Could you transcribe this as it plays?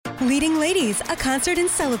Leading Ladies, a concert in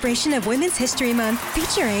celebration of Women's History Month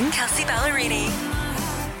featuring Kelsey Ballerini,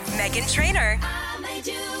 Meghan Trainor,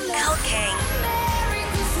 Elle King,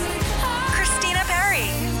 Christina Perry.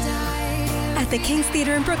 At the King's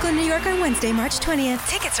Theater in Brooklyn, New York on Wednesday, March 20th.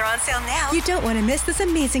 Tickets are on sale now. You don't want to miss this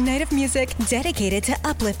amazing night of music dedicated to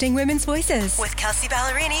uplifting women's voices. With Kelsey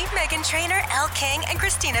Ballerini, Meghan Trainor, Elle King, and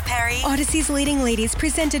Christina Perry. Odyssey's Leading Ladies,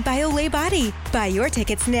 presented by Olay Body. Buy your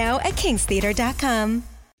tickets now at kingstheater.com.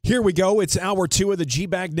 Here we go. It's hour 2 of the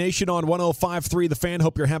G-Bag Nation on 105.3 The Fan.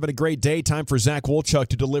 Hope you're having a great day. Time for Zach Wolchuk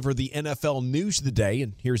to deliver the NFL news of the day.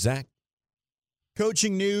 And here's Zach.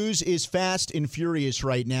 Coaching news is fast and furious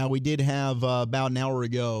right now. We did have about an hour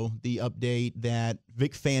ago the update that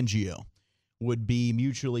Vic Fangio would be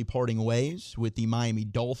mutually parting ways with the Miami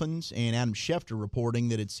Dolphins, and Adam Schefter reporting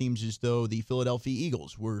that it seems as though the Philadelphia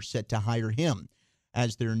Eagles were set to hire him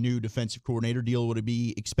as their new defensive coordinator. Deal would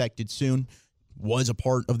be expected soon. Was a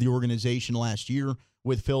part of the organization last year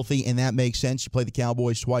with Filthy, and that makes sense. You play the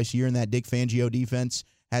Cowboys twice a year, and that Dick Fangio defense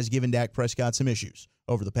has given Dak Prescott some issues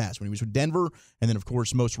over the past when he was with Denver, and then, of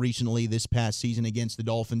course, most recently this past season against the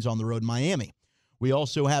Dolphins on the road in Miami. We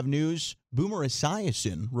also have news. Boomer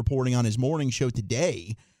Esiason reporting on his morning show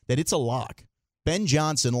today that it's a lock. Ben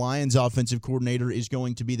Johnson, Lions offensive coordinator, is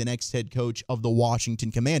going to be the next head coach of the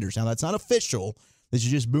Washington Commanders. Now, that's not official. This is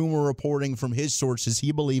just Boomer reporting from his sources.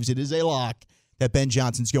 He believes it is a lock that Ben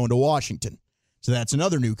Johnson's going to Washington. So that's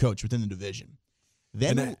another new coach within the division.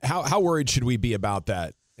 Then, how worried should we be about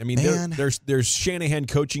that? I mean, there's Shanahan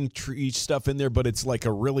coaching tree stuff in there, but it's like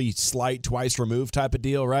a really slight, twice removed type of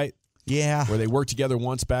deal, right? Yeah. Where they worked together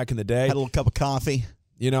once back in the day. Had a little cup of coffee.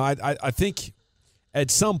 You know, I think at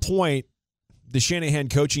some point the Shanahan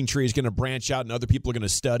coaching tree is going to branch out and other people are going to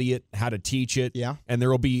study it, how to teach it. Yeah. And there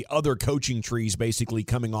will be other coaching trees basically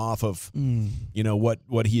coming off of, you know,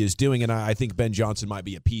 what he is doing. And I think Ben Johnson might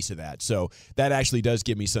be a piece of that. So that actually does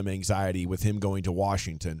give me some anxiety with him going to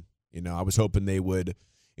Washington. You know, I was hoping they would,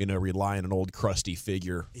 you know, rely on an old crusty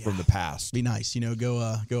figure from the past. Be nice, you know, go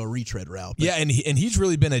a retread route. But. Yeah, and he's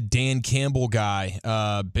really been a Dan Campbell guy.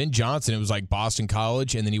 Ben Johnson, it was like Boston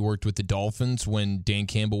College, and then he worked with the Dolphins when Dan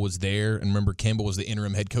Campbell was there. And remember, Campbell was the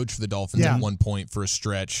interim head coach for the Dolphins at one point for a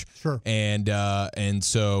stretch. Sure. And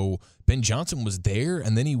so Ben Johnson was there,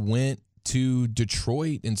 and then he went to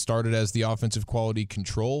Detroit and started as the offensive quality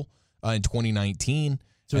control in 2019.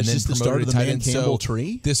 So and is then this the start of the Dan Campbell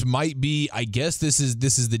tree? This might be, I guess this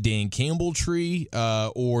is the Dan Campbell tree,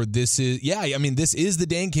 or this is, this is the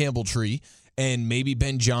Dan Campbell tree, and maybe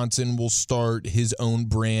Ben Johnson will start his own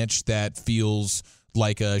branch that feels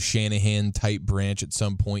like a Shanahan-type branch at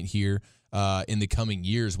some point here in the coming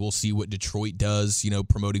years. We'll see what Detroit does, you know,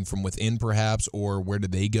 promoting from within perhaps, or where do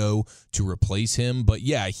they go to replace him. But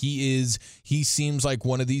yeah, he seems like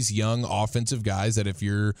one of these young offensive guys that if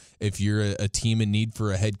you're a team in need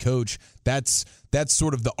for a head coach, that's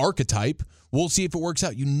sort of the archetype. We'll see if it works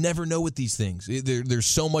out. You never know with these things. There's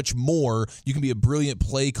so much more. You can be a brilliant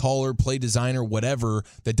play caller, play designer, whatever.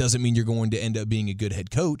 That doesn't mean you're going to end up being a good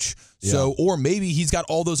head coach. Yeah. So, or maybe he's got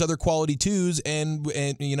all those other quality twos, and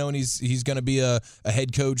you know, and he's going to be a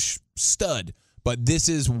head coach stud. But this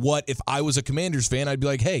is what, if I was a Commanders fan, I'd be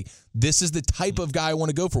like, hey, this is the type of guy I want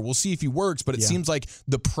to go for. We'll see if he works, but it seems like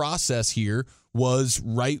the process here was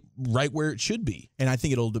right where it should be. And I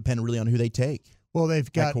think it'll depend really on who they take. Well,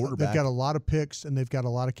 they've got a lot of picks, and they've got a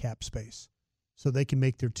lot of cap space, so they can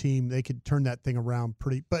make their team. They could turn that thing around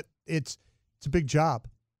pretty. But it's a big job.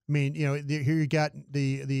 I mean, you know, here you got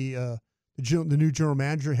the new general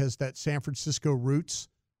manager has that San Francisco roots,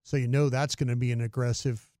 so you know that's going to be an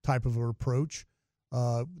aggressive type of approach.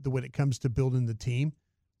 When it comes to building the team,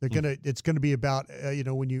 it's gonna be about you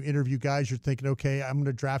know, when you interview guys, you're thinking, okay, I'm going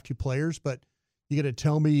to draft you players, but you got to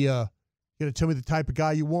tell me the type of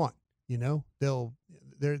guy you want. You know,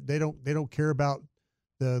 they don't care about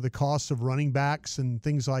the costs of running backs and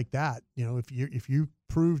things like that. You know, if you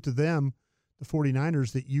prove to them, the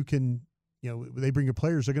 49ers, that you can, you know, they bring your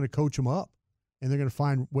players, they're going to coach them up, and they're going to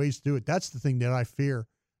find ways to do it. That's the thing that I fear,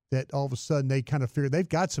 that all of a sudden they kind of fear. They've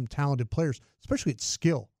got some talented players, especially at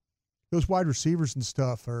skill. Those wide receivers and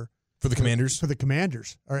stuff are for the Commanders. For the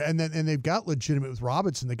Commanders, and they've got legitimate with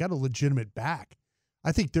Robinson. They got a legitimate back.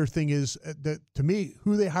 I think their thing is that, to me,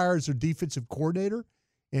 who they hire as their defensive coordinator,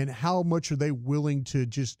 and how much are they willing to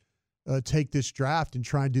just take this draft and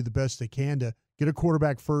try and do the best they can to get a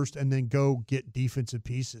quarterback first and then go get defensive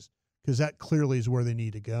pieces. because that clearly is where they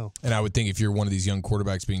need to go. And I would think if you're one of these young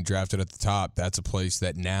quarterbacks being drafted at the top, that's a place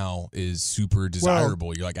that now is super desirable.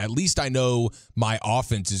 Well, you're like, at least I know my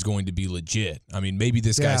offense is going to be legit. I mean, maybe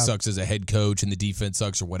this guy sucks as a head coach and the defense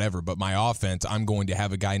sucks or whatever, but my offense, I'm going to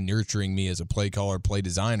have a guy nurturing me as a play caller, play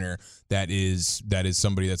designer that is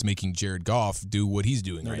somebody that's making Jared Goff do what he's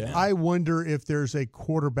doing right now. I wonder if there's a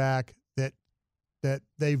quarterback that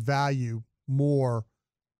they value more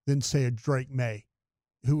than, say, a Drake May,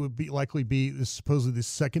 who would likely be supposedly the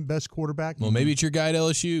second best quarterback. Well, maybe it's your guy at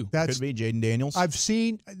LSU. Could be Jaden Daniels. I've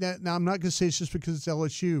seen that. Now, I'm not going to say it's just because it's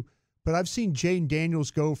LSU, but I've seen Jaden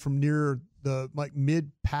Daniels go from near the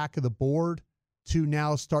mid pack of the board to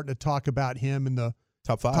now starting to talk about him in the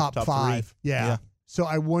top five. Three. Yeah. So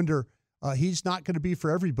I wonder, he's not going to be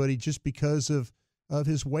for everybody just because of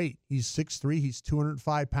his weight. He's 6'3", he's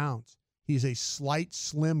 205 pounds. He's a slight,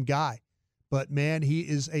 slim guy. But, man, he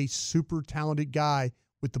is a super talented guy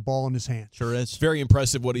with the ball in his hand. Sure is. It's very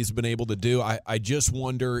impressive what he's been able to do. I just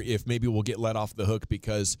wonder if maybe we'll get let off the hook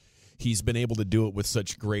because he's been able to do it with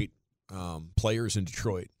such great players in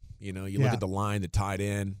Detroit. You know, you look at the line, the tight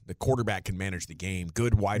end, the quarterback can manage the game,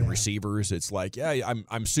 good wide receivers. It's like,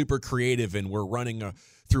 I'm super creative, and we're running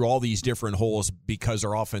through all these different holes because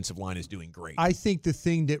our offensive line is doing great. I think the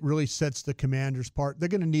thing that really sets the Commanders apart, they're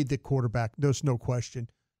going to need the quarterback. There's no question.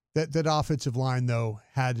 That offensive line, though,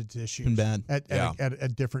 had its issues been bad.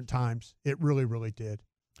 At different times. It really, really did.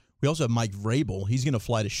 We also have Mike Vrabel. He's going to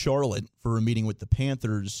fly to Charlotte for a meeting with the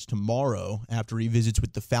Panthers tomorrow after he visits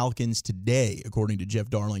with the Falcons today, according to Jeff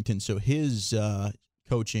Darlington. So his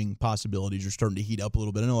coaching possibilities are starting to heat up a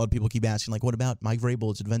little bit. I know a lot of people keep asking, like, what about Mike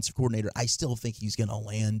Vrabel as a defensive coordinator? I still think he's going to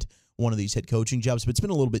land one of these head coaching jobs, but it's been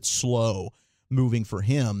a little bit slow moving for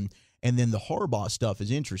him. And then the Harbaugh stuff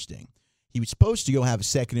is interesting. He was supposed to go have a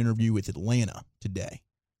second interview with Atlanta today.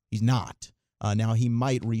 He's not. Now, he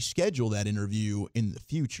might reschedule that interview in the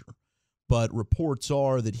future, but reports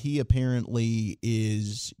are that he apparently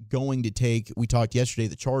is going to take, we talked yesterday,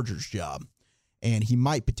 the Chargers job, and he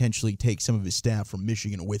might potentially take some of his staff from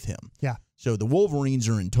Michigan with him. Yeah. So the Wolverines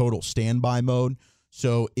are in total standby mode.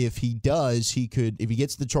 So if he does, if he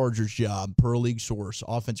gets the Chargers job, per league source,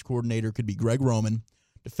 offensive coordinator could be Greg Roman.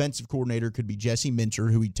 Defensive coordinator could be Jesse Minter,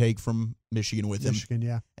 who he'd take from Michigan with him.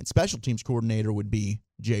 And special teams coordinator would be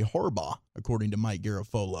Jay Harbaugh, according to Mike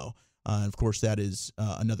Garafolo. And, of course, that is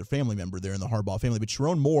another family member there in the Harbaugh family. But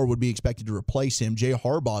Sharon Moore would be expected to replace him. Jay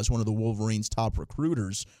Harbaugh is one of the Wolverines' top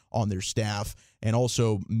recruiters on their staff. And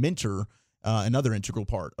also Minter, another integral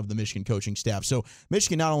part of the Michigan coaching staff. So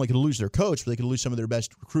Michigan not only could lose their coach, but they could lose some of their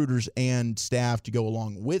best recruiters and staff to go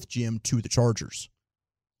along with Jim to the Chargers.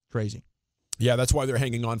 Crazy. Yeah, that's why they're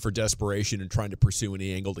hanging on for desperation and trying to pursue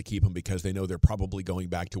any angle to keep him because they know they're probably going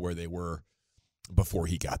back to where they were before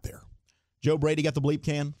he got there. Joe Brady got the bleep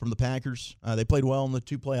can from the Packers. They played well in the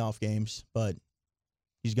 2 playoff games, but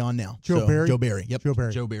he's gone now. Joe Barry? Joe Barry. Yep.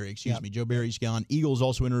 Joe Barry. Excuse me. Joe Barry's gone. Eagles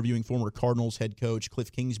also interviewing former Cardinals head coach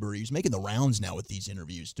Cliff Kingsbury. He's making the rounds now with these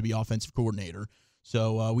interviews to be offensive coordinator.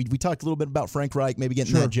 So we talked a little bit about Frank Reich maybe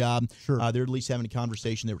getting that job. Sure. They're at least having a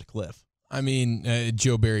conversation there with Cliff. I mean,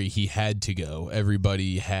 Joe Barry, he had to go.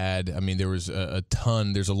 Everybody had. I mean, there was a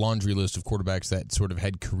ton. There's a laundry list of quarterbacks that sort of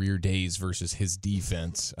had career days versus his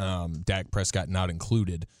defense. Dak Prescott not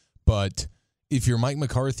included. But if you're Mike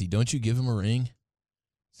McCarthy, don't you give him a ring?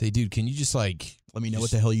 Say, dude, can you just let me know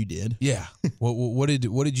what the hell you did? Yeah. What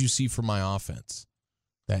did you see from my offense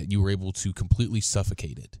that you were able to completely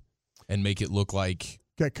suffocate it and make it look like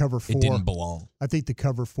got cover 4. It didn't belong? I think the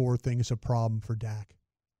cover 4 thing is a problem for Dak.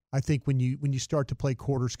 I think when you start to play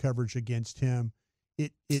quarters coverage against him,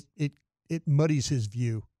 it muddies his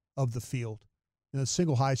view of the field.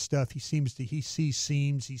 Single high stuff, he sees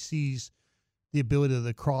seams, he sees the ability of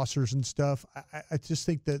the crossers and stuff. I just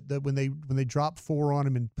think that when they drop 4 on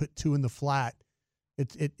him and put 2 in the flat,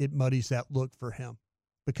 it muddies that look for him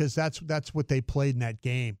because that's what they played in that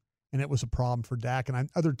game, and it was a problem for Dak. And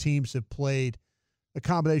other teams have played a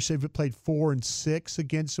combination. They've played 4 and 6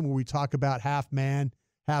 against him, where we talk about half man,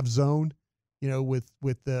 half zone,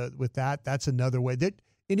 with that. That's another way that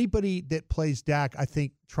anybody that plays Dak, I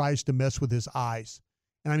think, tries to mess with his eyes.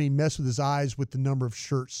 And I mean, mess with his eyes with the number of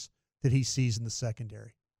shirts that he sees in the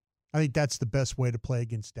secondary. I think that's the best way to play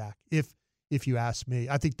against Dak. If you ask me,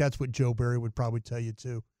 I think that's what Joe Barry would probably tell you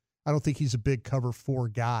too. I don't think he's a big cover 4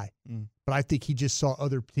 guy, but I think he just saw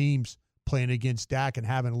other teams playing against Dak and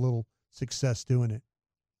having a little success doing it.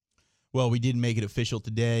 Well, we did make it official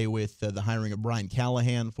today with the hiring of Brian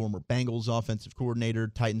Callahan, former Bengals offensive coordinator.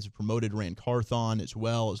 Titans have promoted Rand Carthon as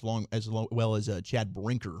well as Chad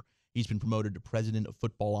Brinker He's been promoted to president of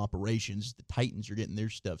football operations. The Titans are getting their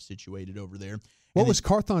stuff situated over there. What was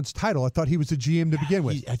Carthon's title? I thought he was the GM to begin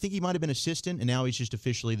with. I think he might have been assistant, and now he's just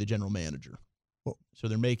officially the general manager. Well, so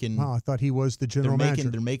they're making. Wow, I thought he was the general manager.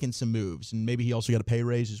 They're making some moves, and maybe he also got a pay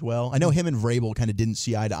raise as well. I know him and Vrabel kind of didn't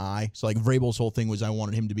see eye to eye. So like Vrabel's whole thing was I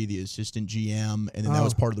wanted him to be the assistant GM, and then that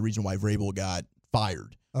was part of the reason why Vrabel got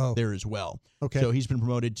fired there as well. Okay. So he's been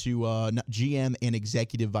promoted to GM and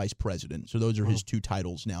executive vice president. So those are his two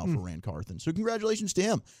titles now for Rand Carthon. So congratulations to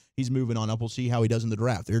him. He's moving on up. We'll see how he does in the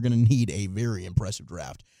draft. They're going to need a very impressive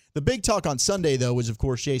draft. The big talk on Sunday, though, was, of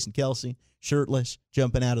course, Jason Kelce, shirtless,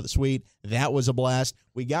 jumping out of the suite. That was a blast.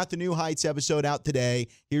 We got the New Heights episode out today.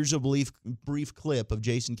 Here's a brief clip of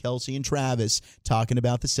Jason Kelce and Travis talking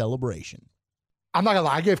about the celebration. I'm not going to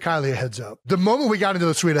lie. I gave Kylie a heads up. The moment we got into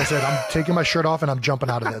the suite, I said, I'm taking my shirt off and I'm jumping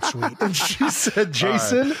out of that suite. And she said,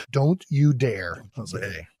 Jason, don't you dare. I was like,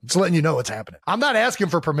 hey, just letting you know what's happening. I'm not asking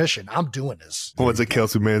for permission. I'm doing this. Once a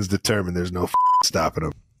Kelce man's determined, there's no stopping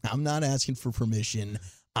him. I'm not asking for permission.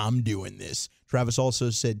 I'm doing this. Travis also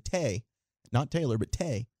said Tay, not Taylor, but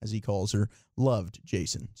Tay, as he calls her, loved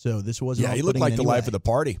Jason. So this wasn't. Yeah, he looked like the life of the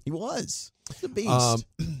party. He was. The beast.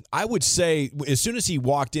 I would say as soon as he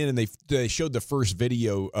walked in and they showed the first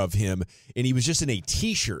video of him and he was just in a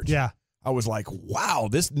T-shirt. Yeah. I was like, wow,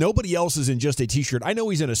 nobody else is in just a T-shirt. I know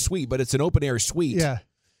he's in a suite, but it's an open air suite. Yeah.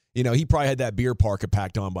 You know, he probably had that beer parka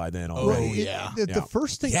packed on by then already. The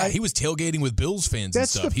first thing. Yeah, he was tailgating with Bills fans and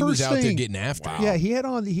stuff. He was out there getting after it. Yeah, he had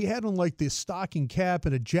on like this stocking cap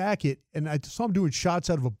and a jacket, and I saw him doing shots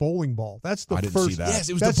out of a bowling ball. That's the I didn't first. see that. Yes,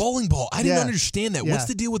 it was the bowling ball. I didn't understand that. What's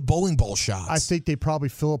the deal with bowling ball shots? I think they probably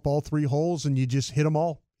fill up all three holes, and you just hit them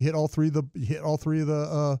all. Hit all three of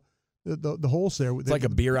the the holes there. It's like a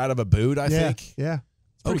beer out of a boot, I think. Yeah.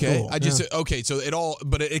 Cool. So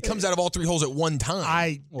it comes out of all three holes at one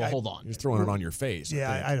time. Hold on. You're throwing it on your face.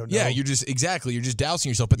 Yeah, I don't know. Yeah, you're just dousing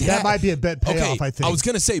yourself. But that might be a bet payoff, I think. I was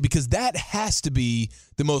going to say, because that has to be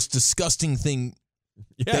the most disgusting thing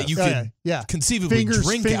that you could conceivably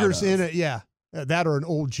drink fingers out of. in it, yeah. That or an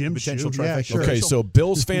old gym Potential shoe. trifecta. Yeah, sure. Okay, so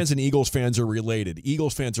Bills fans and Eagles fans are related.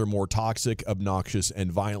 Eagles fans are more toxic, obnoxious, and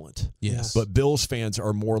violent. Yes. But Bills fans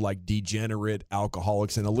are more like degenerate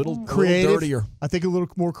alcoholics and a little dirtier. I think a little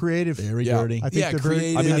more creative. Very dirty. I think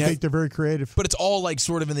creative. I think they're very creative. But it's all like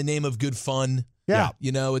sort of in the name of good fun. Yeah.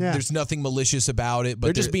 You know, there's nothing malicious about it. But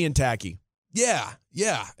They're just being tacky.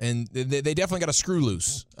 Yeah, and they definitely got a screw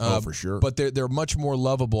loose. For sure. But they're much more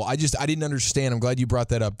lovable. I didn't understand. I'm glad you brought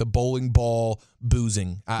that up. The bowling ball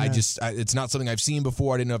boozing. It's not something I've seen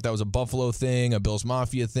before. I didn't know if that was a Buffalo thing, a Bills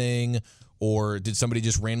Mafia thing, or did somebody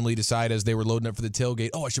just randomly decide as they were loading up for the tailgate,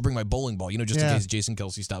 I should bring my bowling ball, just in case Jason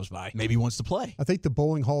Kelce stops by. Maybe he wants to play. I think the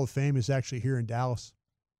Bowling Hall of Fame is actually here in Dallas.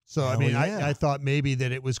 So, I thought maybe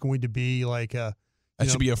that it was going to be like a... That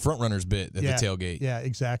should be a front runner's bit at the tailgate. Yeah,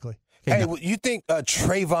 exactly. Hey, you think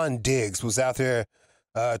Trayvon Diggs was out there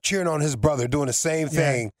cheering on his brother, doing the same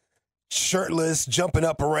thing, shirtless, jumping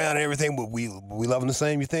up around and everything? Would we love him the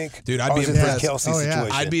same, you think? Dude, I'd be impressed.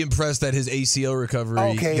 Situation? I'd be impressed that his ACL recovery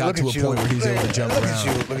got to a point where he's able to jump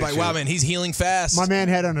around. Like, wow, man, he's healing fast. My man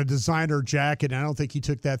had on a designer jacket, and I don't think he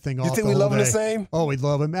took that thing off. You think we love him the same? Oh, we'd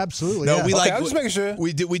love him. Absolutely. No, yeah. I'm just making sure.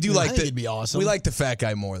 We do like it'd be awesome. We like the fat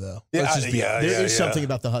guy more, though. Yeah, There's something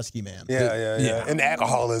about the husky man. Yeah. And the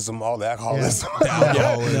alcoholism, all the alcoholism.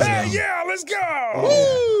 Yeah, let's go.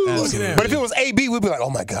 Absolutely. But if it was AB, we'd be like, oh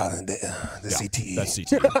my God, the CTE. That's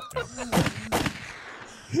CTE.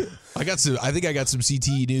 I think I got some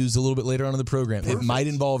CTE news a little bit later on in the program. Perfect. It might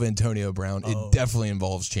involve Antonio Brown. It definitely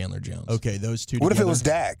involves Chandler Jones. Okay, those two. What if it was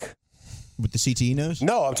Dak? With the CTE nose?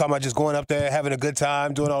 No, I'm talking about just going up there, having a good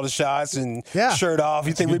time, doing all the shots and shirt off.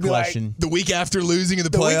 You think we'd be question. Like the week after losing in the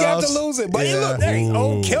playoffs? The week after losing. But look,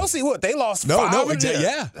 Kelce, what? They lost 5. Exactly.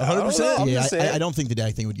 Yeah, 100%. Yeah, I don't think the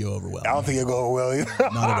Dak thing would go over well. I don't think it'll go over well either.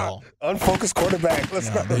 Not at all. Unfocused quarterback. Let's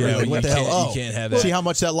go. Yeah, what the hell? You can't have that. See how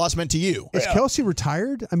much that loss meant to you. Is Kelce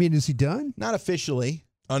retired? I mean, is he done? Not officially.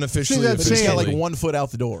 Unofficially. But he's got like 1 foot out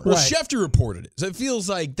the door. Well, Schefter reported it. So it feels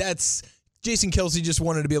like that's... Jason Kelce just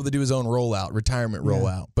wanted to be able to do his own retirement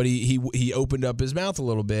rollout. But he opened up his mouth a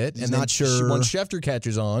little bit. He's not sure. Once Schefter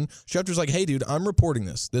catches on, Schefter's like, hey, dude, I'm reporting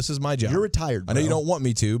this. This is my job. You're retired, bro. I know you don't want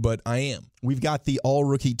me to, but I am. We've got the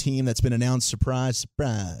all-rookie team that's been announced. Surprise,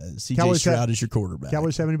 surprise. C.J. Stroud is your quarterback.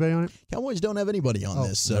 Cowboys have anybody on it? Cowboys don't have anybody on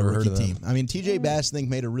this never rookie heard of team. I mean, T.J. Bass, I think,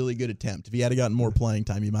 made a really good attempt. If he had gotten more playing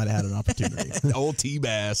time, he might have had an opportunity. Old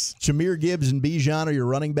T-Bass. Jameer Gibbs and Bijan are your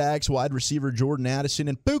running backs. Wide receiver Jordan Addison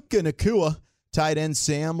and Puka Nacua. Tight end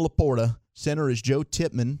Sam Laporta. Center is Joe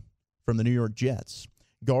Tippmann from the New York Jets.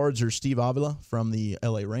 Guards are Steve Avila from the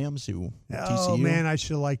L.A. Rams, who Oh, TCU. man, I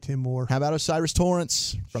should have liked him more. How about Osiris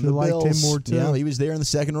Torrance from Should've the Bills? liked him more, too. Yeah, he was there in the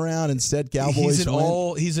second round. Instead, Cowboys He was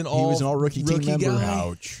an all all-rookie team member. guy.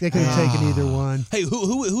 Ouch. They could have taken either one. Hey,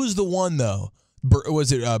 who's the one though?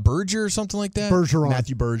 Was it Berger or something like that? Bergeron.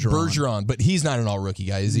 Matthew Bergeron. Bergeron, but he's not an all-rookie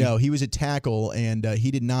guy, is he? No, he was a tackle, and he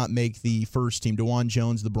did not make the first team. DeJuan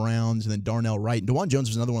Jones, the Browns, and then Darnell Wright. And DeJuan Jones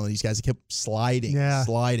was another one of these guys that kept sliding.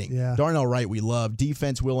 Yeah. Darnell Wright, we love.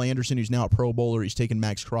 Defense, Will Anderson, who's now a Pro Bowler. He's taken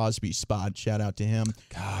Max Crosby's spot. Shout out to him.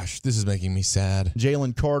 Gosh, this is making me sad.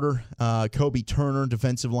 Jalen Carter, Kobe Turner,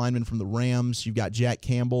 defensive lineman from the Rams. You've got Jack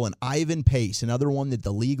Campbell and Ivan Pace, another one that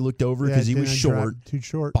the league looked over because he was short. Too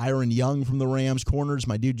short. Byron Young from the Rams. Corners,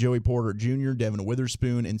 my dude Joey Porter Jr., Devin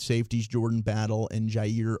Witherspoon, and safeties Jordan Battle and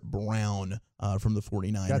Jair Brown from the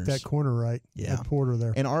 49ers. Got that corner right. Yeah. That Porter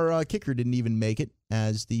there. And our kicker didn't even make it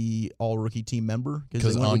as the all-rookie team member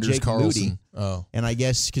Because they went with Anders Jake Carlson. Moody. Oh, And I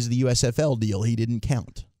guess because of the USFL deal, he didn't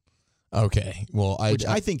count, okay. Well, which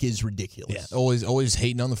I think is ridiculous. yeah, always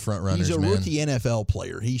hating on the front runners. He's a man. rookie NFL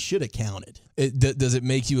player. He should have counted. Does it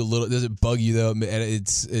make you a little? Does it bug you though?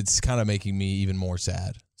 It's kind of making me even more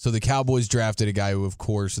sad. So the Cowboys drafted a guy who, of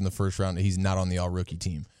course, in the first round, he's not on the all-rookie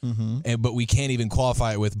team. Mm-hmm. But we can't even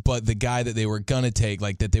qualify it with, but the guy that they were going to take,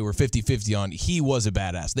 like that they were 50-50 on, he was a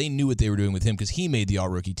badass. They knew what they were doing with him because he made the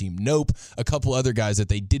all-rookie team. Nope. A couple other guys that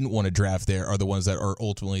they didn't want to draft there are the ones that are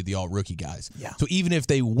ultimately the all-rookie guys. Yeah. So even if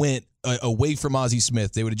they went away from Ozzie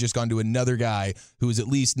Smith, they would have just gone to another guy who was at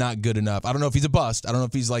least not good enough. I don't know if he's a bust. I don't know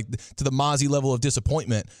if he's like to the Mozzie level of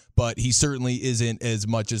disappointment, but he certainly isn't as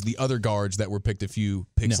much as the other guards that were picked a few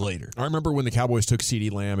picks later. I remember when the Cowboys took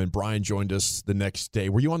CeeDee Lamb and Brian joined us the next day.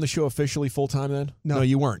 Were you on the show officially full-time then? No.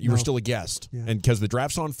 You weren't. You were No. still a guest. Yeah. And because the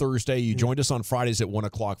draft's on Thursday, you joined us on Fridays at 1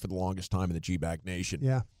 o'clock for the longest time in the G-Bag Nation.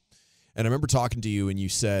 Yeah. And I remember talking to you, and you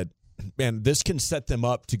said, man, this can set them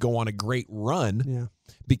up to go on a great run Yeah.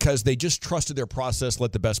 because they just trusted their process,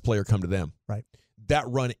 let the best player come to them. Right. That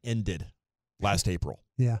run ended last April,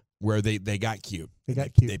 Yeah. where they got cute. They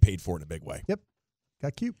got cute. They paid for it in a big way. Yep.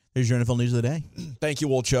 Got cute. There's your NFL News of the Day. Thank you,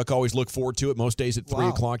 old Chuck. Always look forward to it. Most days at 3 Wow.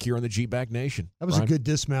 o'clock here on the G-Bag Nation. That was Brian? a good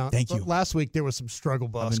dismount. Thank you. But last week there was some struggle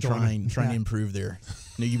I've bus been going. trying to Yeah. improve there.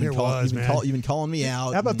 No, you've It was, man. you've been calling me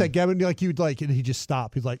out. How about and- that, Gavin? Like you'd like, and he just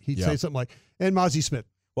stopped. He'd Yeah. say something like, "And Mozzie Smith."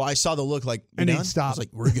 Well, I saw the look like, And you he'd done? stop. I was like,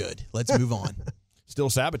 we're good. Let's move on. Still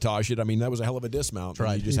sabotage it. I mean, that was a hell of a dismount.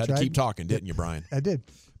 Tried. You just You had to tried. keep talking, didn't you, Brian? I did.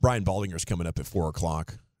 Brian Baldinger's coming up at 4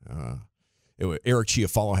 o'clock. Eric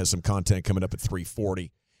Chiofalo has some content coming up at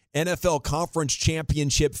 3:40. NFL Conference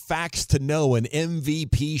Championship facts to know, an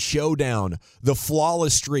MVP showdown. The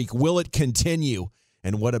flawless streak, will it continue?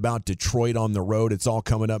 And what about Detroit on the road? It's all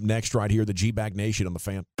coming up next right here, the G-Bag Nation on the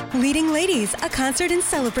Fan. Leading Ladies, a concert in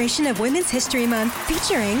celebration of Women's History Month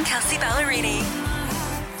featuring Kelsey Ballerini,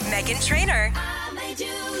 Meghan Trainor,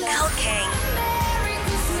 Elle King,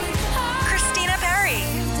 Christina Perry.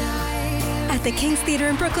 At the King's Theater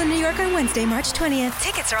in Brooklyn, New York on Wednesday, March 20th.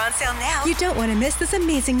 Tickets are on sale now. You don't want to miss this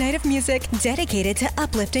amazing night of music dedicated to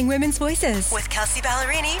uplifting women's voices. With Kelsey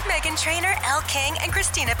Ballerini, Meghan Trainor, Elle King, and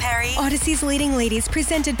Christina Perry. Odyssey's Leading Ladies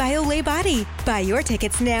presented by Olay Body. Buy your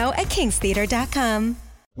tickets now at kingstheater.com.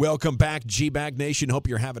 Welcome back, G-Bag Nation. Hope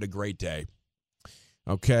you're having a great day.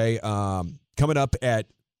 Okay, coming up at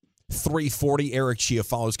 3:40, Eric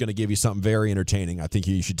Chiofalo is going to give you something very entertaining. I think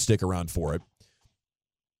you should stick around for it.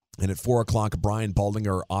 And at 4 o'clock, Brian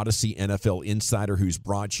Baldinger, Odyssey NFL Insider, who's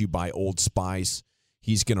brought to you by Old Spice.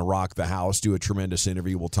 He's going to rock the house, do a tremendous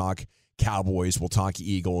interview. We'll talk Cowboys, we'll talk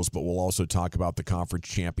Eagles, but we'll also talk about the conference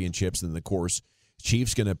championships. And, of course,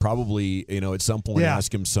 Chief's going to probably, at some point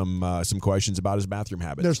ask him some questions about his bathroom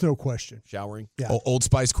habits. There's no question. Showering? Yeah. Old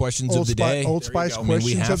Spice questions of the day. Old Spice I mean,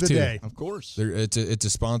 we questions have of the to. day. Of course. It's a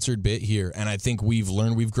sponsored bit here, and I think we've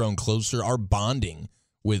grown closer. Our bonding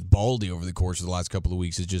with Baldy over the course of the last couple of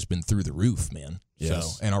weeks has just been through the roof, man.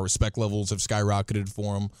 Yes. So, and our respect levels have skyrocketed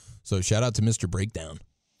for him. So shout out to Mr. Breakdown.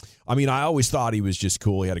 I mean, I always thought he was just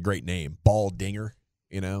cool. He had a great name, Baldinger,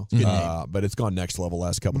 Good name. But it's gone next level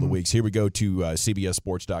last couple of weeks. Here we go to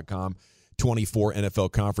CBSSports.com. 24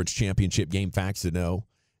 NFL Conference Championship game facts to know.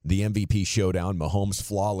 The MVP showdown, Mahomes'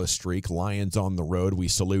 flawless streak, Lions on the road. We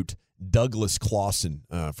salute Douglas Clawson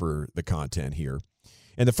for the content here.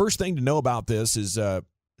 And the first thing to know about this is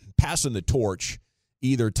passing the torch.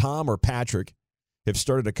 Either Tom or Patrick have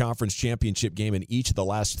started a conference championship game in each of the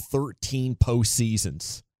last 13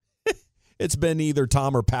 postseasons. It's been either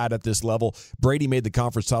Tom or Pat at this level. Brady made the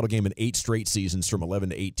conference title game in 8 straight seasons from 11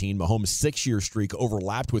 to 18. Mahomes' 6-year streak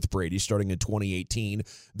overlapped with Brady starting in 2018.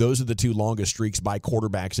 Those are the 2 longest streaks by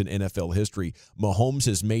quarterbacks in NFL history. Mahomes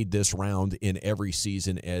has made this round in every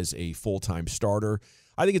season as a full-time starter.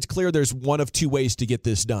 I think it's clear there's one of two ways to get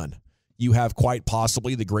this done. You have quite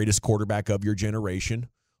possibly the greatest quarterback of your generation,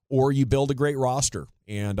 or you build a great roster.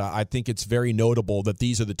 And I think it's very notable that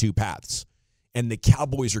these are the two paths. And the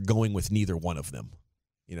Cowboys are going with neither one of them.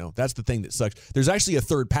 You know, that's the thing that sucks. There's actually a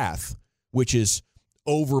third path, which is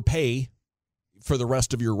overpay for the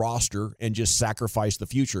rest of your roster and just sacrifice the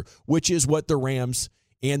future, which is what the Rams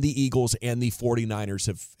and the Eagles and the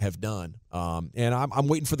 49ers have done. And I'm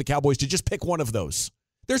waiting for the Cowboys to just pick one of those.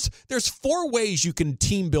 There's four ways you can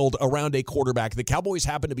team build around a quarterback. The Cowboys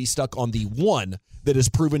happen to be stuck on the one that has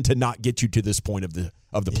proven to not get you to this point of the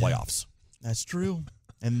playoffs. That's true.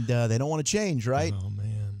 And they don't want to change, right? Oh,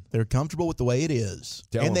 man. They're comfortable with the way it is.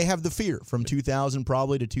 They have the fear from 2000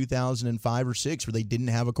 probably to 2005 or 6 where they didn't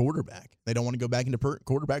have a quarterback. They don't want to go back into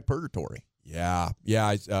quarterback purgatory. Yeah.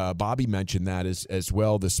 Bobby mentioned that as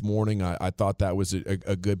well this morning. I thought that was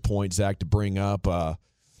a good point, Zach, to bring up.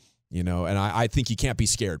 And I think you can't be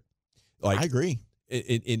scared. I agree.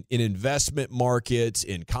 In investment markets,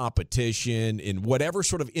 in competition, in whatever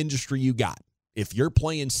sort of industry you got, if you're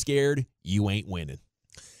playing scared, you ain't winning.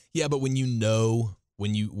 Yeah, but when you know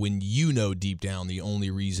deep down the only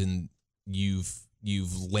reason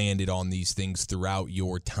you've landed on these things throughout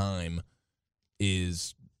your time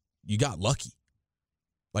is you got lucky.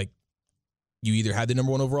 Like, you either had the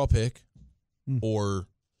number 1 overall pick or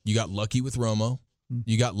you got lucky with Romo.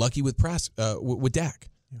 You got lucky with with Dak.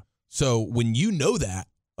 Yeah. So when you know that,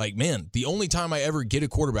 like, man, the only time I ever get a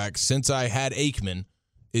quarterback since I had Aikman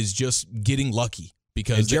is just getting lucky.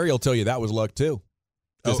 And Jerry will tell you that was luck too.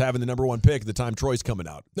 Just having the number 1 pick at the time Troy's coming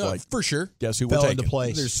out. No, for sure. Guess who we're taking? Into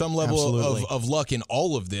place. There's some level of luck in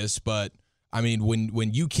all of this, but I mean,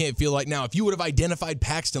 when you can't feel like, now, if you would have identified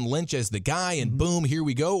Paxton Lynch as the guy and boom, here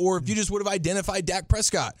we go, or if you just would have identified Dak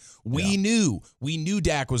Prescott, we knew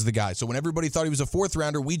Dak was the guy. So when everybody thought he was a 4th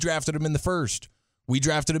rounder, we drafted him in the 1st. We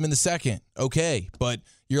drafted him in the 2nd. Okay, but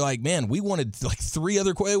you're like, man, we wanted like 3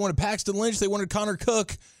 other. They wanted Paxton Lynch. They wanted Connor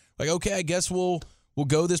Cook. Like, okay, I guess we'll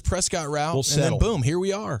go this Prescott route. We'll settle. And then boom, here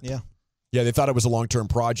we are. Yeah, they thought it was a long-term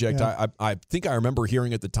project. Yeah. I think I remember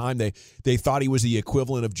hearing at the time they thought he was the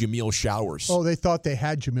equivalent of Jamil Showers. Oh, they thought they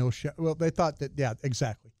had Jamil Showers. Well, they thought that, yeah,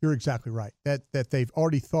 exactly. You're exactly right. That they've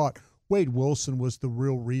already thought Wade Wilson was the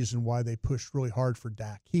real reason why they pushed really hard for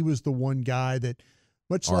Dak. He was the one guy that,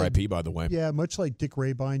 much R.I.P., by the way. Yeah, much like Dick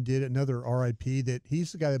Rabine did, another R.I.P., that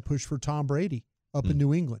he's the guy that pushed for Tom Brady up in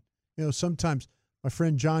New England. You know, sometimes my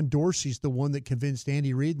friend John Dorsey's the one that convinced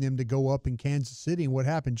Andy Reid and them to go up in Kansas City. And what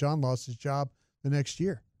happened? John lost his job the next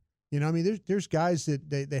year. You know, I mean, there's guys that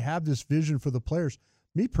they have this vision for the players.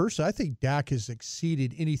 Me personally, I think Dak has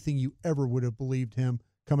exceeded anything you ever would have believed him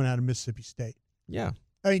coming out of Mississippi State. Yeah.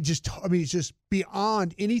 It's just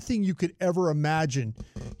beyond anything you could ever imagine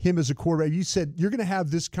him as a quarterback. You said you're going to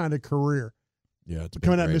have this kind of career. Yeah,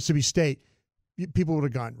 coming out of Mississippi State, people would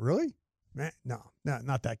have gone, really? Man, no,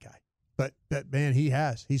 not that guy. But man,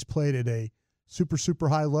 he's played at a super, super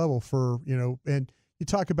high level for, and you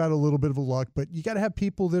talk about a little bit of a luck, but you got to have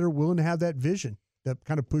people that are willing to have that vision that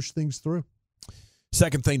kind of push things through.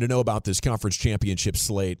 Second thing to know about this conference championship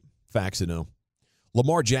slate, facts to know.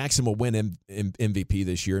 Lamar Jackson will win MVP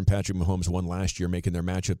this year, and Patrick Mahomes won last year, making their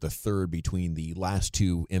matchup the third between the last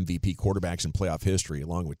 2 MVP quarterbacks in playoff history,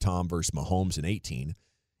 along with Tom versus Mahomes in 2018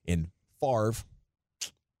 and Favre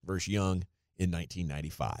versus Young in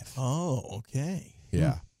 1995. Oh, okay.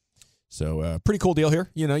 Yeah. So pretty cool deal here.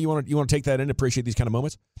 You want to take that in, appreciate these kind of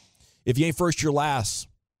moments. If you ain't first, you're last.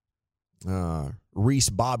 Reese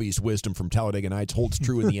Bobby's wisdom from Talladega Nights holds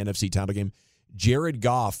true in the NFC title game. Jared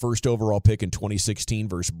Goff, first overall pick in 2016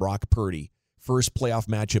 versus Brock Purdy. First playoff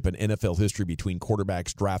matchup in NFL history between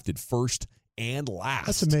quarterbacks drafted first and last.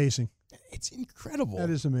 That's amazing. It's incredible. That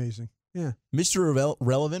is amazing. Yeah. Mr.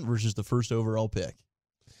 Relevant versus the first overall pick.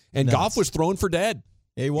 And Goff was thrown for dead.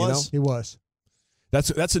 Yeah, he was. He was.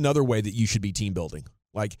 That's another way that you should be team building.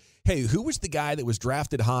 Like, hey, who was the guy that was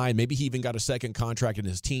drafted high, and maybe he even got a second contract, and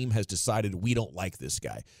his team has decided we don't like this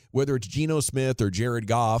guy? Whether it's Geno Smith or Jared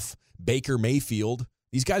Goff, Baker Mayfield,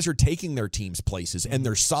 these guys are taking their team's places, and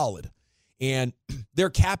they're solid. And their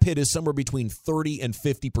cap hit is somewhere between 30 and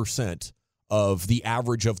 50% of the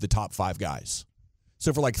average of the top 5 guys.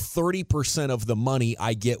 So for like 30% of the money,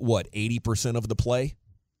 I get what, 80% of the play?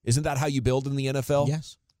 Isn't that how you build in the NFL?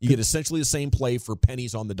 Yes. You get essentially the same play for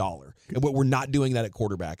pennies on the dollar. And we're not doing that at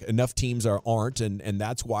quarterback. Enough teams aren't, and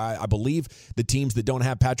that's why I believe the teams that don't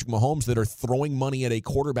have Patrick Mahomes that are throwing money at a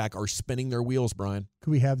quarterback are spinning their wheels, Brian. Could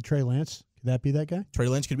we have Trey Lance? Could that be that guy? Trey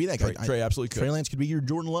Lance could be that guy. Trey absolutely could. Trey Lance could be your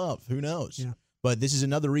Jordan Love. Who knows? Yeah. But this is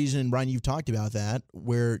another reason, Brian, you've talked about that,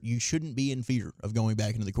 where you shouldn't be in fear of going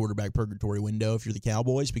back into the quarterback purgatory window if you're the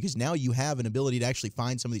Cowboys, because now you have an ability to actually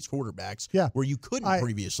find some of these quarterbacks where you couldn't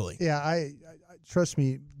previously. Yeah, I trust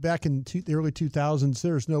me, back in the early 2000s,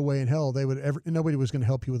 there was no way in hell nobody was going to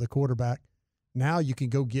help you with a quarterback. Now you can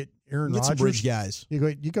go get Aaron Rodgers. Some bridge guys.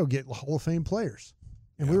 You go get Hall of Fame players.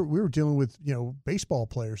 And we were dealing with, baseball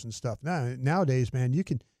players and stuff. Nowadays, man, you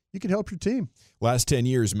can help your team. Last 10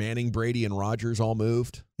 years, Manning, Brady, and Rodgers all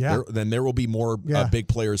moved. Yeah. Then there will be more big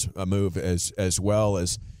players move as well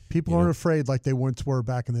as people aren't afraid like they once were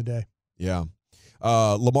back in the day. Yeah.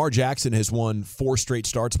 Lamar Jackson has won 4 straight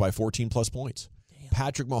starts by 14-plus points. Damn.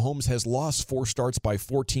 Patrick Mahomes has lost 4 starts by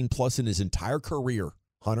 14-plus in his entire career,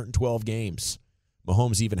 112 games.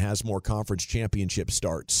 Mahomes even has more conference championship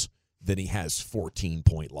starts than he has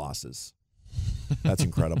 14-point losses. That's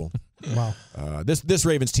incredible. Wow. This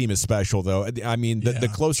Ravens team is special, though. I mean, the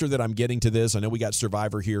closer that I'm getting to this, I know we got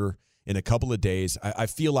Survivor here in a couple of days. I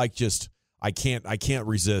feel like I can't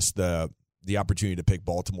resist the opportunity to pick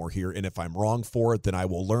Baltimore here. And if I'm wrong for it, then I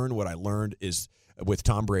will learn what I learned is with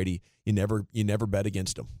Tom Brady. You never bet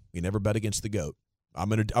against him. You never bet against the GOAT. I'm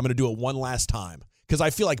gonna do it one last time. Because I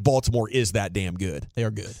feel like Baltimore is that damn good. They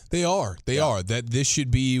are good. They are. They are. That this should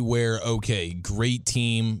be where, great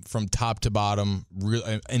team from top to bottom, real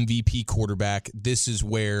MVP quarterback. This is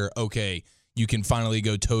where, you can finally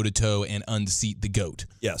go toe-to-toe and unseat the GOAT.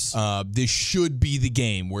 Yes. This should be the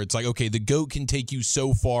game where it's like, the GOAT can take you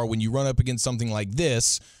so far when you run up against something like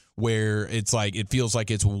this, where it's like it feels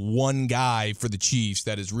like it's one guy for the Chiefs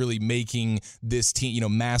that is really making this team,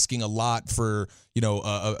 masking a lot for,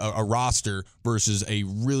 a roster versus a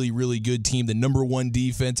really, really good team, the number 1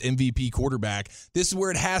 defense, MVP quarterback. This is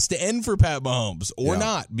where it has to end for Pat Mahomes or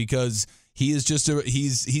not, because he is just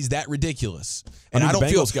he's that ridiculous. And I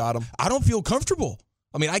don't feel comfortable.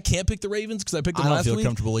 I mean, I can't pick the Ravens because I picked them last week. I don't feel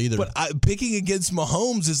comfortable either. But picking against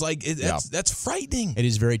Mahomes is like that's frightening. It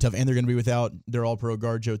is very tough, and they're going to be without their All-Pro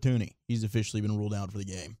guard Joe Thuney. He's officially been ruled out for the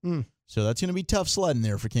game. So that's going to be tough sledding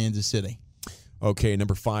there for Kansas City. Okay,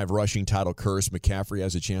 number 5, rushing title curse. McCaffrey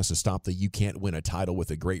has a chance to stop the you can't win a title with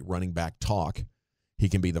a great running back talk. He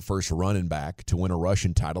can be the first running back to win a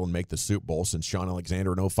rushing title and make the Super Bowl since Sean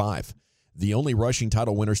Alexander in 2005. The only rushing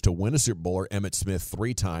title winners to win a Super Bowl are Emmitt Smith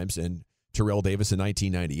 3 times and Terrell Davis in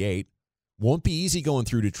 1998. Won't be easy going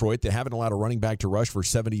through Detroit. They haven't allowed a running back to rush for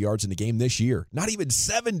 70 yards in the game this year. Not even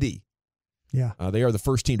 70. Yeah. They are the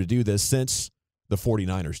first team to do this since the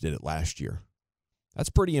 49ers did it last year. That's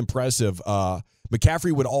pretty impressive.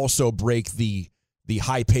 McCaffrey would also break the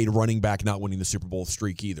high-paid running back not winning the Super Bowl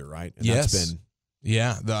streak either, right? And yes. That's been,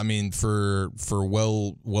 yeah. I mean, for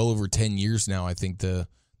well over 10 years now, I think the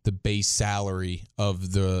base salary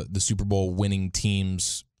of the Super Bowl winning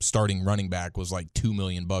team's starting running back was like $2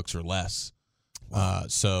 million or less. Wow.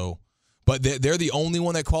 But they're the only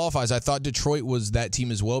one that qualifies. I thought Detroit was that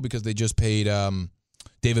team as well because they just paid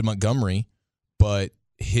David Montgomery, but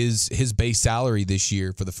his base salary this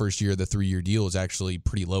year for the first year of the 3-year deal is actually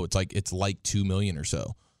pretty low. It's like $2 million or so.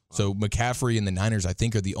 Wow. So McCaffrey and the Niners, I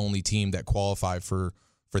think, are the only team that qualify for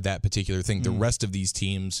that particular thing. The rest of these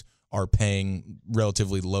teams are paying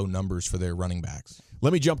relatively low numbers for their running backs.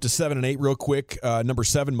 Let me jump to 7 and 8 real quick. Number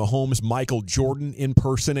 7, Mahomes, Michael Jordan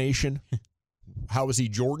impersonation. How is he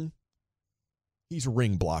Jordan? He's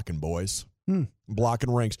ring blocking, boys.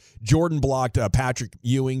 Blocking rings. Jordan blocked Patrick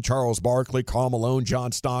Ewing, Charles Barkley, Karl Malone,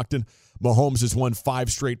 John Stockton. Mahomes has won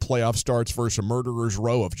 5 straight playoff starts versus a murderer's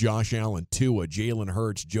row of Josh Allen, Tua, Jalen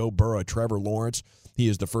Hurts, Joe Burrow, Trevor Lawrence. He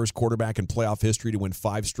is the first quarterback in playoff history to win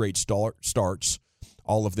 5 straight starts,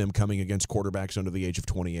 all of them coming against quarterbacks under the age of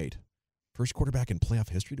 28. First quarterback in playoff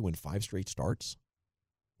history to win 5 straight starts?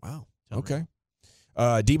 Wow. Okay.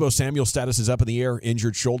 Deebo Samuel's status is up in the air.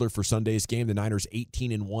 Injured shoulder for Sunday's game. The Niners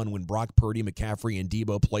 18-1 when Brock Purdy, McCaffrey, and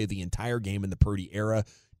Deebo play the entire game in the Purdy era.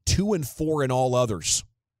 2-4 in all others.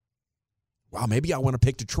 Wow, maybe I want to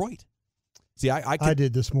pick Detroit. See, I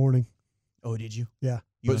did this morning. Oh, did you? Yeah.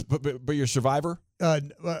 But you're Survivor?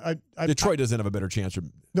 Detroit doesn't have a better chance.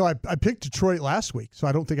 No, I picked Detroit last week, so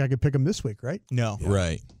I don't think I could pick them this week, right? No. Yeah.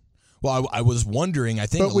 Right. Well, I was wondering. I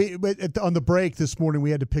think, but on the break this morning, we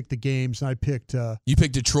had to pick the games, and I picked. You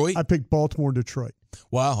picked Detroit. I picked Baltimore and Detroit.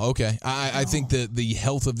 Wow. Okay. I think that the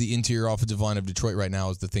health of the interior offensive line of Detroit right now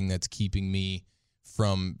is the thing that's keeping me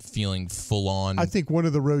from feeling full on. I think one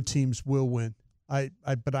of the road teams will win.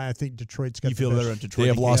 But I think Detroit's got. You feel better on Detroit. They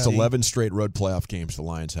have lost 11 straight road playoff games. The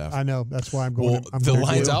Lions have. I know. That's why I'm going. Well, the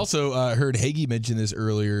Lions also heard Hagee mention this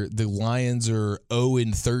earlier. The Lions are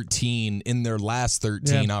 0-13 in their last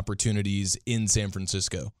 13 opportunities in San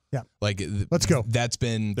Francisco. Yeah. Like, let's go. That's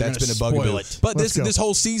been They're a gonna bugaboo. spoil it. But Let's go. this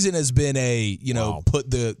whole season has been a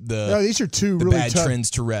put the No, these are two the really bad tough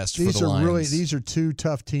trends to rest for These the are Lions. these are two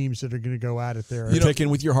tough teams that are going to go at it there. You're picking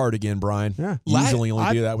with your heart again, Brian. Yeah. Usually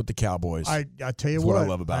only do that with the Cowboys. I tell you That's what I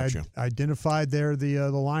love about you. Identified there the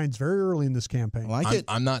Lions very early in this campaign.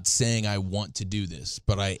 I'm not saying I want to do this,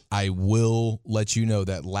 but I will let you know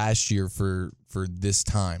that last year for this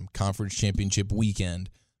time, conference championship weekend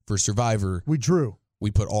for Survivor, we drew. We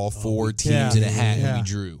put all four teams in a hat and we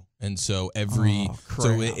drew. And so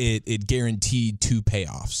it guaranteed 2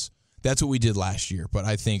 payoffs. That's what we did last year. But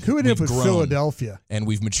I think who ended up we've with grown Philadelphia, and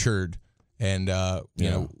we've matured, and you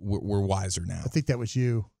know we're wiser now. I think that was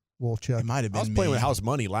you, Wolchuk. It might have been. I was playing with house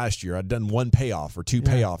money last year. I'd done 1 payoff or 2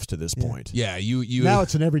 payoffs to this point. Yeah, you now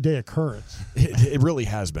it's an everyday occurrence. It really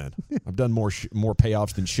has been. I've done more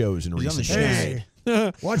payoffs than shows in recent years.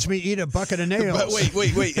 Hey, watch me eat a bucket of nails. But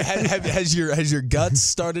wait. Has your guts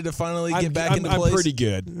started to finally get back into place? I'm pretty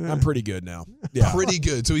good. I'm pretty good now. Yeah. Pretty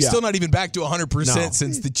good. So he's still not even back to 100%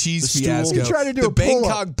 since the cheese fiasco. He tried to do the a pull-up.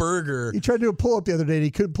 Bangkok burger. He tried to do a pull-up the other day, and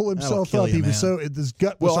he couldn't pull himself up. He was so his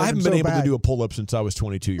gut was Well, I haven't been able bad. to do a pull-up since I was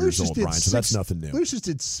 22 years Lucius old, did Brian, so that's nothing new. Lucius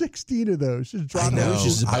did 16 of those. Just I dropped know.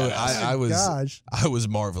 those. I was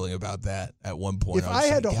marveling about that at one point. If I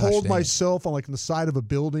had to hold myself on the side of a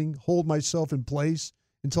building, hold myself in place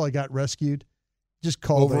until I got rescued, just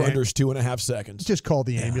call over unders 2.5 seconds. Just call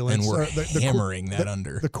the ambulance. And we're hammering that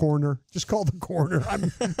under the corner. Just call the corner.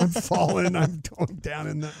 I'm falling. I'm going down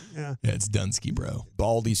in the Yeah, it's Dunsky, bro.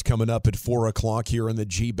 Baldy's coming up at 4:00 here in the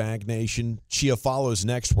G-Bag Nation. Chiofalo's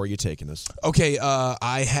next. Where are you taking us? Okay,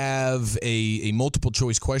 I have a multiple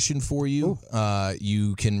choice question for you.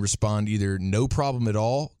 You can respond either no problem at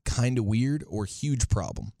all, kind of weird, or huge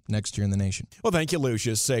problem. Next year in the nation. Well, thank you,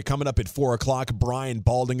 Lucius. Coming up at 4:00, Brian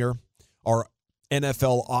Baldinger, our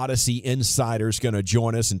NFL Odyssey insider, is going to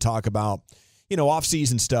join us and talk about,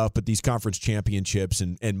 off-season stuff, but these conference championships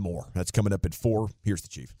and more. That's coming up at 4. Here's the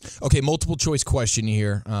Chief. Okay, multiple choice question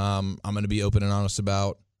here. I'm going to be open and honest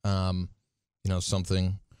about,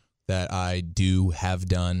 something that I do have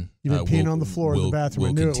done. You've been peeing on the floor in the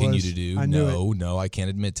bathroom. Will continue to do. No, I can't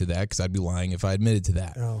admit to that because I'd be lying if I admitted to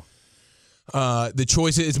that. Oh. The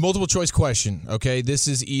choice is multiple choice question. Okay, this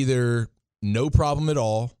is either no problem at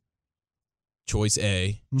all. Choice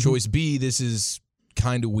A. Mm-hmm. Choice B, this is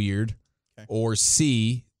kind of weird. Okay. Or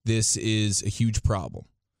C, this is a huge problem.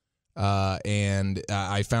 And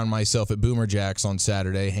I found myself at Boomer Jacks on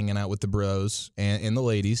Saturday hanging out with the bros and the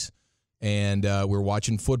ladies, and we're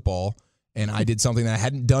watching football, and I did something that I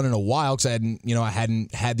hadn't done in a while because I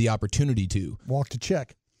hadn't had the opportunity to. Walk to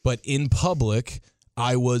check. But in public,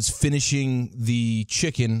 I was finishing the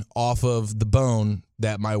chicken off of the bone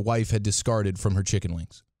that my wife had discarded from her chicken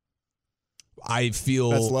wings. I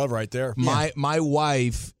feel that's love right there. My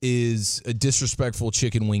wife is a disrespectful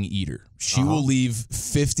chicken wing eater. She will leave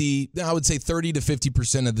 30 to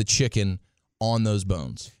 50% of the chicken on those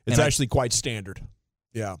bones. It's actually quite standard.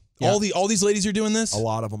 Yeah. All these ladies are doing this? A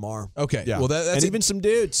lot of them are. Okay. Yeah. Well, that's and even some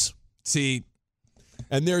dudes. See,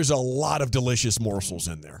 and there's a lot of delicious morsels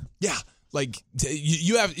in there. Yeah. Like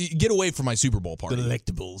you get away from my Super Bowl party.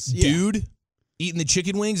 Delectables. Dude. Eating the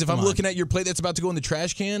chicken wings, if I'm looking at your plate that's about to go in the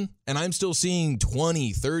trash can, and I'm still seeing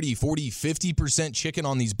 20, 30, 40, 50% chicken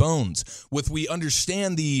on these bones, we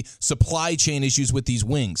understand the supply chain issues with these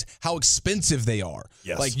wings, how expensive they are.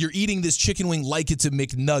 Yes. Like, you're eating this chicken wing like it's a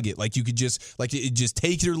McNugget. Like, you could just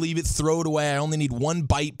take it or leave it, throw it away. I only need 1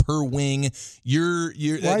 bite per wing. Why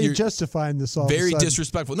are you justifying this all very of a sudden?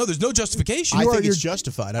 Disrespectful. No, there's no justification. I think it's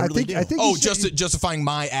justified. I really do. I think justifying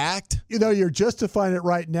my act? You're justifying it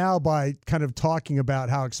right now by kind of talking about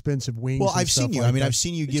how expensive wings. Well, I've seen you. I've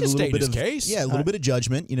seen you give a little bit of case. Yeah, a little bit of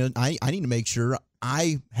judgment. I need to make sure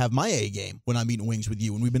I have my A game when I'm eating wings with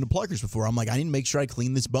you. When we've been to Pluckers before, I'm like, I need to make sure I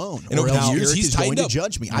clean this bone. And or over else the years, Eric he's is going tightened to up.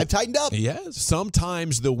 judge me. I've tightened up. Yes.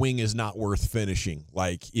 Sometimes the wing is not worth finishing.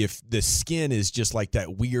 Like if the skin is just like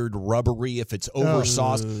that weird rubbery, if it's over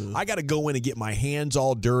sauce, I got to go in and get my hands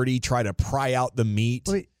all dirty, try to pry out the meat.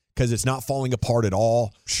 Because it's not falling apart at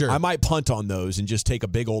all. Sure. I might punt on those and just take a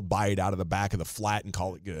big old bite out of the back of the flat and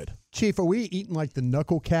call it good. Chief, are we eating like the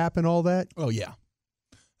knuckle cap and all that? Oh, yeah.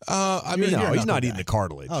 He's not eating the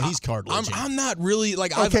cartilage. Oh, he's cartilage. I'm not really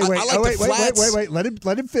like. Okay, I like the flats. Wait. Let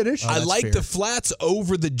him finish. I like the flats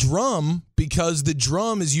over the drum because the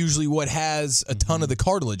drum is usually what has a ton of the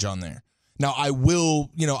cartilage on there. Now, I will,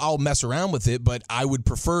 I'll mess around with it, but I would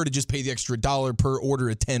prefer to just pay the extra $1 per order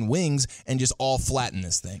of 10 wings and just all flatten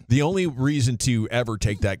this thing. The only reason to ever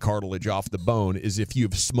take that cartilage off the bone is if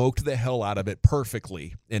you've smoked the hell out of it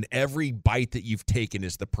perfectly, and every bite that you've taken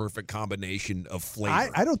is the perfect combination of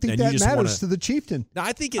flavor. I don't think that matters to the chieftain. No,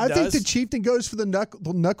 I think it does. I think the chieftain goes for the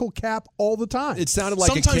knuckle cap all the time. It sounded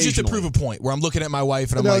like sometimes just to prove a point where I'm looking at my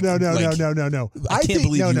wife and I'm no. I can't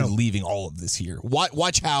believe you're leaving all of this here.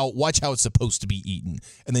 Watch how it's supposed to be eaten,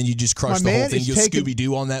 and then you just crush the whole thing. You'll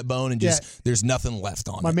Scooby-Doo on that bone, and just there's nothing left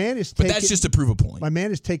on it. But that's just to prove a point. My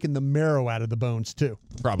man is taking the marrow out of the bones too.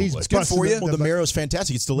 Probably. It's good for you. Well, the marrow's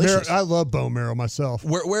fantastic. It's delicious. I love bone marrow myself.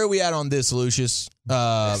 Where are we at on this, Lucius?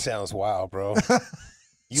 That sounds wild, bro.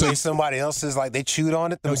 You ate somebody else's, like they chewed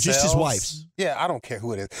on it themselves? No, just his wife's. Yeah, I don't care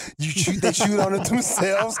who it is. They chewed on it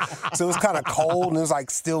themselves, so it was kind of cold and it was like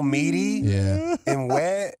still meaty and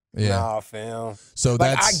wet. Yeah. Nah, fam. So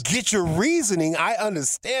I get your reasoning. I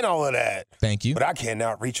understand all of that. Thank you. But I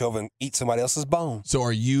cannot reach over and eat somebody else's bone. So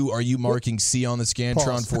are you marking C on the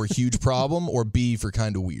Scantron for a huge problem or B for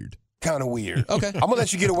kind of weird? Kind of weird. Okay. I'm going to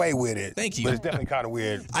let you get away with it. Thank you. But it's definitely kind of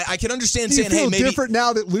weird. I can understand Do you saying, feel hey, maybe different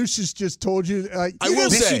now that Lucius just told you? I will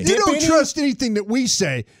say. You don't trust anything that we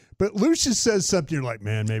say, but Lucius says something, you're like,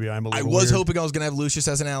 man, maybe I'm a little I was weird. hoping I was going to have Lucius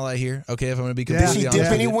as an ally here. Okay, if I'm going to be completely Did she honest.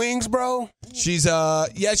 dip any wings, bro? She's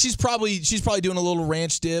she's probably doing a little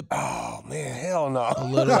ranch dip. Oh man, hell no. A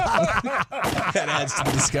little. That adds to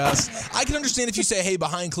the disgust. I can understand if you say, hey,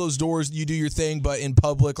 behind closed doors, you do your thing, but in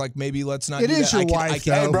public, like maybe let's not. It do is that. your wife,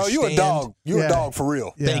 Hey, bro, you a dog. You a dog for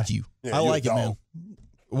real. Yeah. Thank you. Yeah, I like it, man.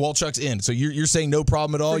 Walchuk's in. So you're saying no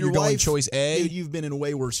problem at all. You're going choice A. Dude, you've been in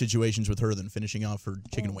way worse situations with her than finishing off her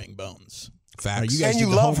chicken wing bones. Facts. You guys and you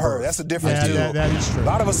did the love home her. birth. That's the difference, Yeah, too. that is true. A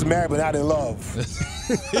lot of us are married, but not in love.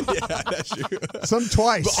 Yeah, that's true. Some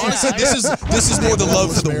twice. But honestly, this is more the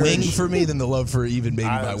love for the Marriage. wing for me than the love for even maybe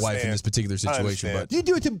I my wife in understand. this particular situation. understand. But Do you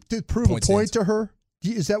do it to prove Point a point stands. to her?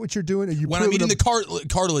 Is that what you're doing? Are you when I'm proving eating the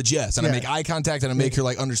cartilage, yes, and I Yeah. make eye contact and I make her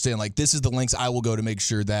understand this is the lengths I will go to make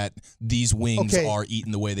sure that these wings Okay. are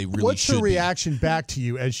eaten the way they really What's should her be. reaction back to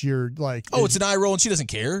you as you're like? Oh, it's an eye roll, and she doesn't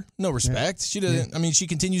care. No respect. She doesn't. I mean, she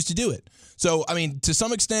continues to do it. So, I mean, to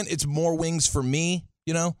some extent, it's more wings for me,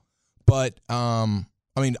 But,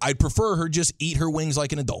 I'd prefer her just eat her wings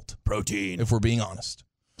like an adult. Protein. If we're being honest.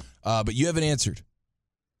 But you haven't answered,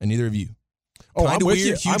 and neither of you. Oh, Kinda I'm with weird,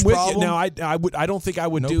 you. huge I'm with problem? you. No, I don't think I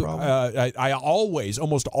would No do. problem? I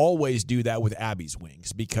almost always do that with Abby's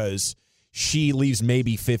wings because she leaves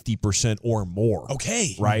maybe 50% or more.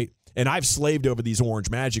 Okay. Right. And I've slaved over these Orange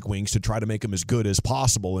Magic wings to try to make them as good as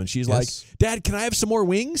possible. And she's Yes. like, "Dad, can I have some more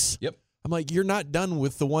wings?" Yep. I'm like, "You're not done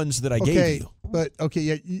with the ones that I Okay, gave you." but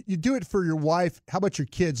you do it for your wife. How about your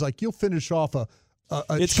kids? Like you'll finish off a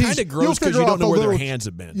It's cheese- kind of you'll gross because finish you don't off know a where their little- hands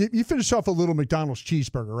have been. You finish off a little McDonald's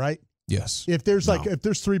cheeseburger, right? Yes. If there's No. if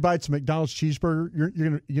there's 3 bites of McDonald's cheeseburger,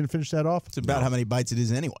 you're gonna finish that off. It's about how many bites it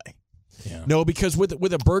is anyway. Yeah. No, because with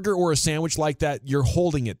a burger or a sandwich like that, you're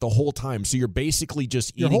holding it the whole time, so you're basically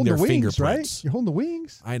just You're eating holding their the wings, fingerprints. right? You're holding the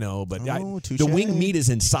wings. I know, but Oh, the touche. wing meat is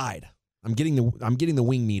inside. I'm getting the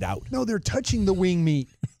wing meat out. No, they're touching the wing meat.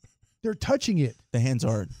 They're touching it. The hands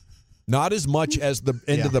are. Not as much as the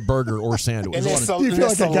end of the burger or sandwich. And there's Do you feel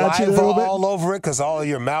like I got you there a saliva little bit? all over it because all of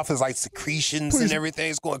your mouth is like secretions Please- and everything.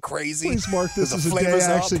 It's going crazy. Please mark this The as a day flavors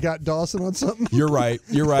I up. actually got Dawson on something. You're right.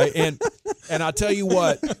 And I'll tell you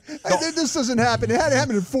what, This doesn't happen. It hadn't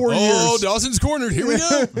happened in 4 Oh, years. Dawson's cornered. Here we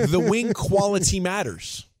go. the wing quality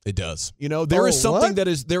matters. It does. There is something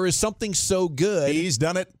what? there is something so good. He's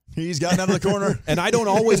done it. He's gotten out of the corner. And I don't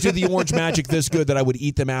always do the Orange Magic this good that I would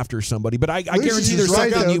eat them after somebody, but I Lucius guarantee is there's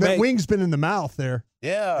right, something though. you That make. wing's been in the mouth there.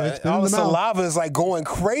 Yeah, It's been all in the the mouth. saliva is like going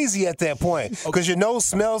crazy at that point because your nose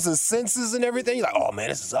smells and senses and everything. You're like, oh man,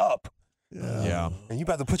 this is up. Yeah. And you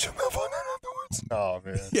about to put your mouth on that afterwards? Oh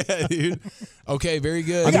man. Yeah, dude. Okay, very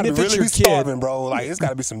good. I gotta if be it's really your be kid- starving, bro. Like it's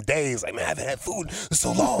gotta be some days. Like man, I haven't had food in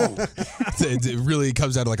so long. It really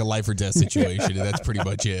comes down to like a life or death situation, and that's pretty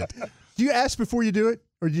much it. Do you ask before you do it,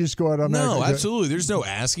 or do you just go out on No, absolutely. There's no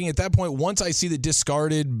asking. At that point, once I see the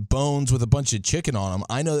discarded bones with a bunch of chicken on them,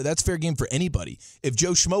 I know that that's fair game for anybody. If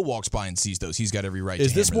Joe Schmo walks by and sees those, he's got every right to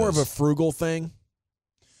Is this hammer more of a those. frugal thing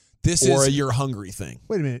This or is a you're hungry thing?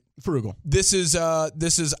 Wait a minute. Frugal. this is I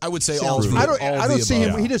would say all Sounds three. frugal. I don't see him.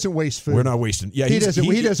 above. He doesn't waste food. We're not wasting. Yeah, he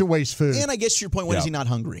doesn't waste food. And I guess your point, when is Yeah. he not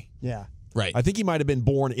hungry? Yeah. Right. I think he might have been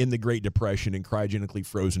born in the Great Depression and cryogenically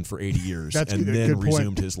frozen for 80 years That's and good- then good point.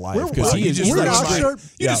 resumed his life. We're- Because he we're- is just we're in like-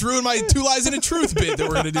 Oxnard. You just ruined my 2 lies and a truth bit that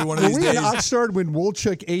we're going to do one of Were these we in days. Oxnard when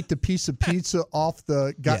Wolchuk ate the piece of pizza off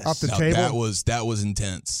the Now, table? that was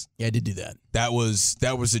intense. Yeah, I did do that. That was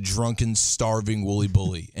a drunken, starving woolly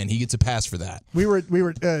bully, and he gets a pass for that. We were at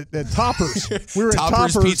Toppers. We were Toppers at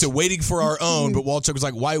Toppers Pizza, waiting for our own, but Walchuk was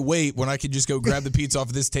like, "Why wait when I could just go grab the pizza off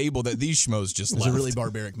of this table that these schmoes just It was left?" a really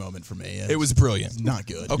barbaric moment for me. It was brilliant. Not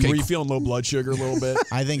good. Okay, Were you feeling low blood sugar a little bit?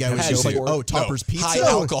 I think I was Had just like, to. oh, Topper's No, Pizza. high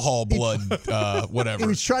alcohol blood, He whatever.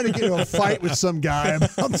 was trying to get into a fight with some guy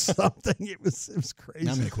about something. It was crazy.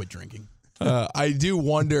 Now I'm going to quit drinking. I do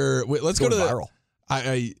wonder. Wait, let's go to Going the viral.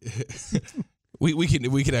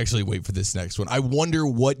 We could actually wait for this next one. I wonder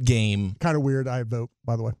what game. Kind of weird. I vote,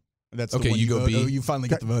 by the way. That's Okay, the one you go vote. B. Oh, you finally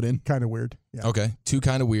get the vote in. Kind of weird. Yeah. Okay, 2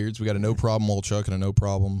 kind of weirds. We got a no problem Wolchuk and a no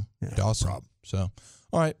problem Dawson. So,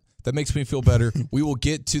 all right, that makes me feel better. We will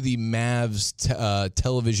get to the Mavs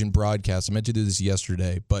television broadcast. I meant to do this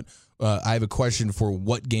yesterday, but I have a question for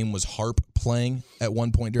what game was Harp playing at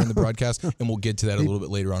one point during the broadcast, and we'll get to that a little bit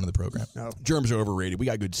later on in the program. Germs are overrated. We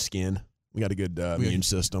got good skin. We got a good immune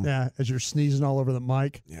system. Yeah, as you're sneezing all over the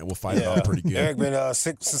mic. Yeah, we'll fight it off pretty good. Eric been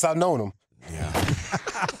sick since I've known him. Yeah.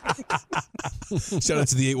 Shout out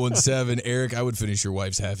to the 817. Eric, I would finish your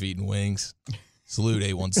wife's half-eaten wings. Salute,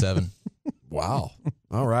 817. Wow.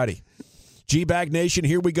 All righty. G-Bag Nation,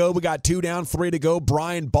 here we go. We got 2 down, 3 to go.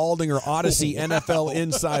 Brian Baldinger, Odyssey NFL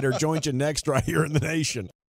Insider, joins you next right here in the Nation.